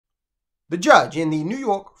The judge in the New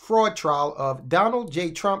York fraud trial of Donald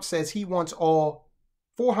J. Trump says he wants all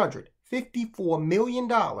 $454 million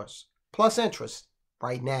plus interest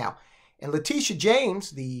right now. And Letitia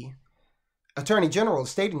James, the Attorney General of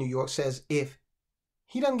the state of New York, says if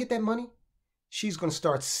he doesn't get that money, she's going to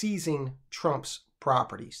start seizing Trump's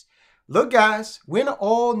properties. Look, guys, we're in an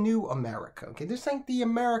all-new America. Okay, this ain't the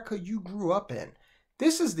America you grew up in.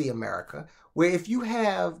 This is the America where if you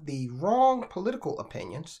have the wrong political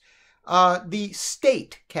opinions, the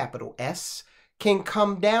state, capital S, can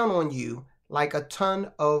come down on you like a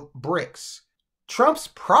ton of bricks. Trump's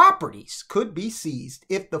properties could be seized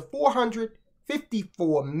if the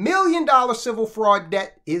 $454 million civil fraud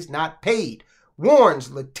debt is not paid,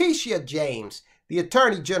 warns Letitia James, the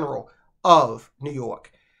Attorney General of New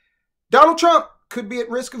York. Donald Trump could be at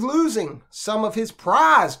risk of losing some of his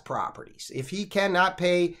prized properties if he cannot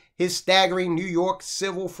pay his staggering New York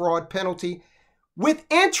civil fraud penalty with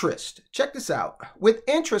interest. Check this out. With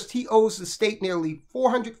interest, he owes the state nearly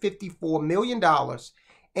 $454 million,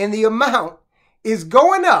 and the amount is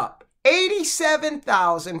going up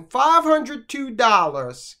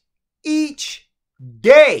 $87,502 each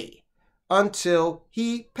day until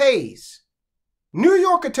he pays. New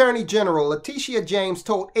York Attorney General Letitia James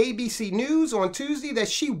told ABC News on Tuesday that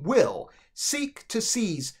she will seek to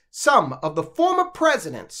seize some of the former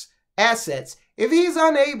president's assets if he is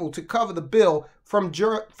unable to cover the bill from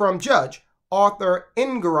Judge Arthur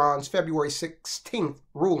Engoron's February 16th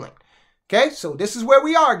ruling. Okay, so this is where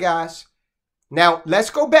we are, guys. Now, let's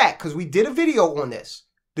go back because we did a video on this.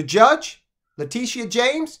 The judge, Letitia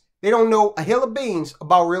James, they don't know a hill of beans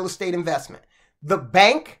about real estate investment. The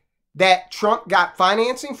bank that Trump got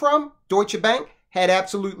financing from, Deutsche Bank, had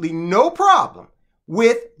absolutely no problem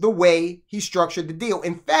with the way he structured the deal.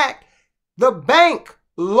 In fact, the bank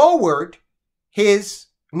lowered his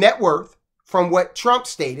net worth from what Trump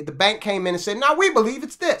stated. The bank came in and said, "Now we believe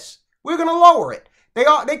it's this. We're going to lower it." They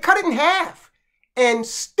cut it in half and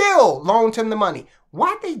still loaned him the money.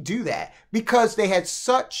 Why'd they do that? Because they had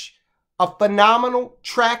such a phenomenal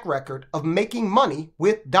track record of making money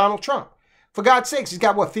with Donald Trump. For God's sakes, he's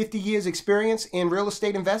got, what, 50 years experience in real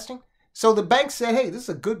estate investing? So the bank said, hey, this is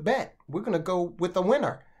a good bet. We're going to go with a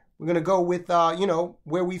winner. We're going to go with,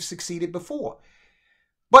 where we've succeeded before.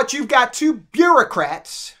 But you've got two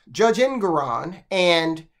bureaucrats, Judge Engoron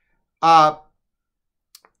and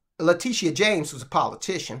Letitia James, who's a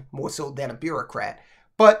politician, more so than a bureaucrat.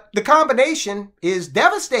 But the combination is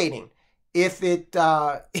devastating if it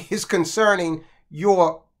is concerning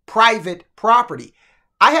your private property.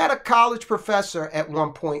 I had a college professor at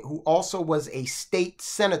one point who also was a state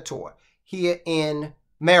senator here in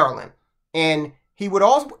Maryland. And he would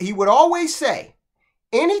always say,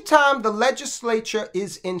 anytime the legislature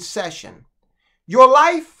is in session, your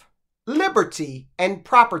life, liberty, and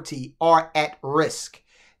property are at risk.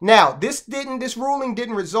 Now, this ruling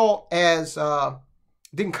didn't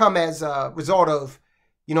come as a result of,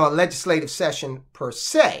 a legislative session per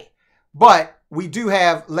se. But we do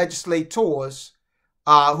have legislators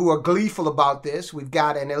who are gleeful about this. We've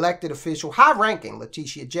got an elected official, high-ranking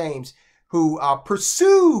Letitia James, who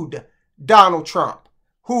pursued Donald Trump,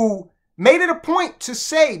 who made it a point to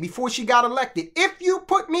say before she got elected, if you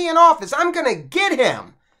put me in office, I'm going to get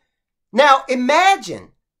him. Now,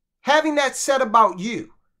 imagine having that said about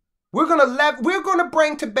you. We're going to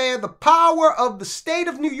bring to bear the power of the state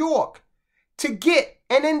of New York to get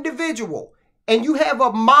an individual, and you have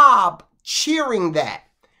a mob cheering that.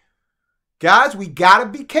 Guys, we got to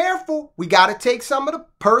be careful. We got to take some of the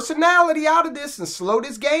personality out of this and slow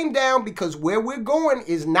this game down, because where we're going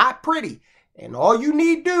is not pretty. And all you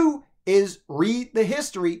need to do is read the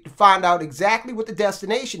history to find out exactly what the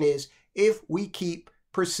destination is if we keep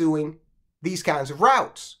pursuing these kinds of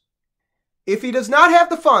routes. If he does not have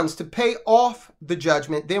the funds to pay off the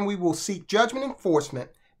judgment, then we will seek judgment enforcement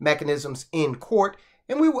mechanisms in court,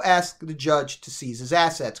 and we will ask the judge to seize his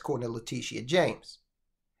assets, according to Letitia James.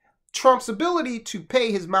 Trump's ability to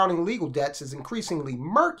pay his mounting legal debts is increasingly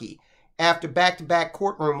murky after back-to-back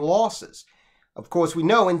courtroom losses. Of course, we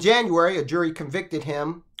know in January, a jury convicted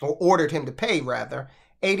him, or ordered him to pay, rather,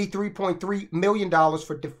 $83.3 million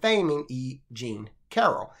for defaming E. Jean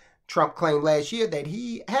Carroll. Trump claimed last year that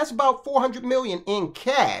he has about $400 million in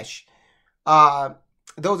cash.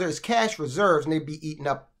 Those are his cash reserves, and they'd be eaten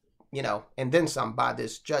up, and then some by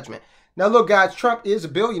this judgment. Now, look, guys, Trump is a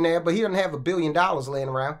billionaire, but he doesn't have $1 billion laying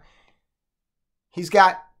around. He's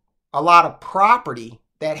got a lot of property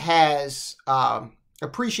that has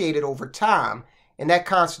appreciated over time, and that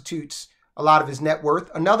constitutes a lot of his net worth.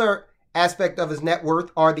 Another aspect of his net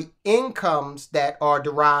worth are the incomes that are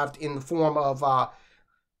derived in the form of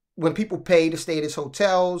when people pay to stay at his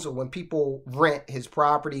hotels, or when people rent his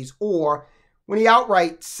properties, or when he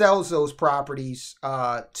outright sells those properties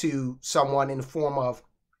to someone in the form of,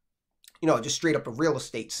 just straight up a real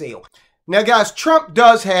estate sale. Now, guys, Trump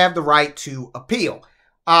does have the right to appeal,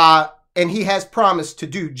 and he has promised to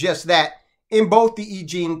do just that in both the E.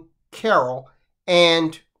 Jean Carroll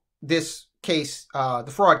and this case,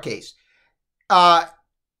 the fraud case.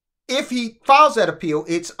 If he files that appeal,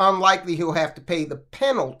 it's unlikely he'll have to pay the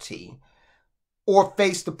penalty or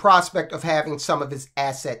face the prospect of having some of his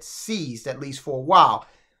assets seized, at least for a while.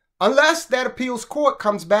 Unless that appeals court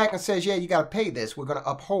comes back and says, yeah, you got to pay this. We're going to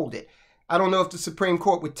uphold it. I don't know if the Supreme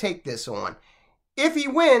Court would take this on. If he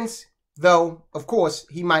wins, though, of course,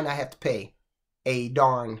 he might not have to pay a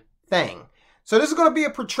darn thing. So this is going to be a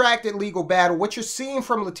protracted legal battle. What you're seeing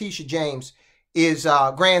from Letitia James is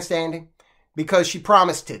grandstanding, because she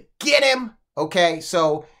promised to get him. Okay,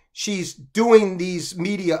 so she's doing these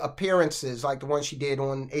media appearances like the one she did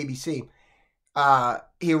on ABC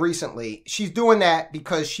here recently. She's doing that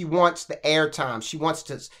because she wants the airtime. She wants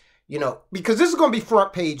to, because this is going to be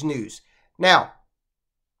front page news. Now,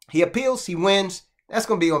 he appeals, he wins. That's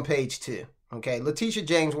going to be on page 2. Okay, Letitia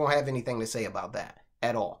James won't have anything to say about that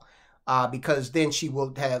at all, because then she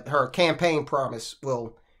will have, her campaign promise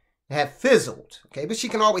will have fizzled. Okay, but she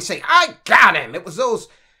can always say, I got him. It was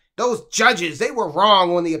those judges. They were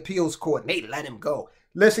wrong on the appeals court and they let him go.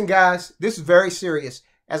 Listen, guys, this is very serious.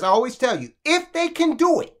 As I always tell you, if they can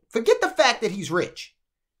do it, forget the fact that he's rich.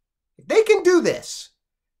 If they can do this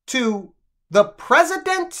to the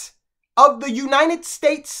president of the United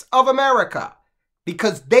States of America,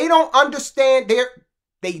 because they don't understand,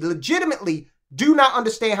 they legitimately do not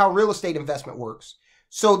understand how real estate investment works.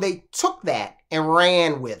 So they took that and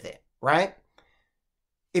ran with it, right?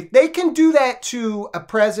 If they can do that to a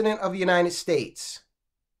president of the United States,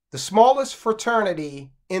 the smallest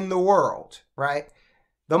fraternity in the world, right?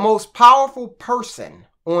 The most powerful person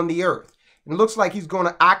on the earth. And it looks like he's going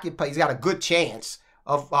to occupy, he's got a good chance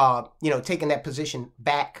of, taking that position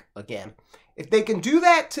back again. If they can do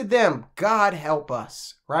that to them, God help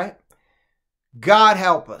us, right? God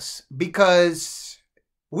help us, because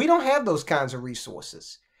we don't have those kinds of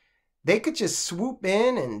resources. They could just swoop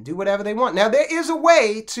in and do whatever they want. Now, there is a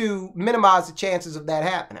way to minimize the chances of that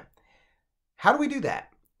happening. How do we do that?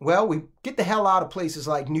 Well, we get the hell out of places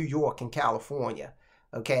like New York and California,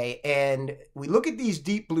 okay? And we look at these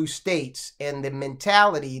deep blue states and the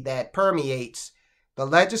mentality that permeates the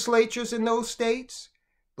legislatures in those states,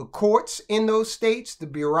 the courts in those states, the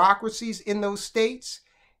bureaucracies in those states,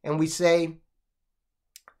 and we say,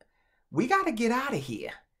 we got to get out of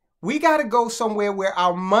here. We got to go somewhere where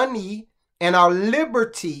our money and our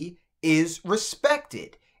liberty is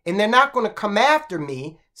respected. And they're not going to come after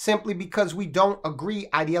me simply because we don't agree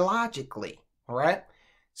ideologically. All right.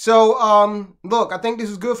 So, look, I think this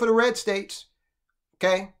is good for the red states.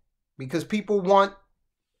 Okay. Because people want,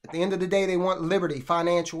 at the end of the day, they want liberty,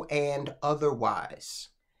 financial and otherwise.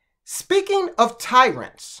 Speaking of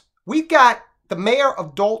tyrants, we've got the mayor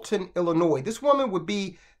of Dalton, Illinois. This woman would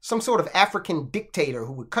be some sort of African dictator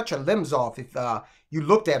who would cut your limbs off if you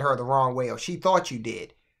looked at her the wrong way or she thought you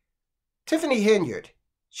did. Tiffany Henyard,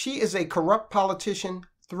 she is a corrupt politician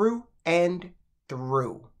through and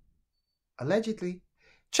through. Allegedly.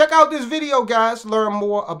 Check out this video, guys. Learn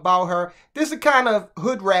more about her. This is the kind of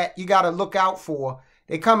hood rat you got to look out for.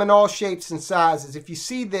 They come in all shapes and sizes. If you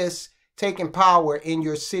see this taking power in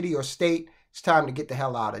your city or state, it's time to get the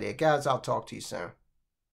hell out of there. Guys, I'll talk to you soon.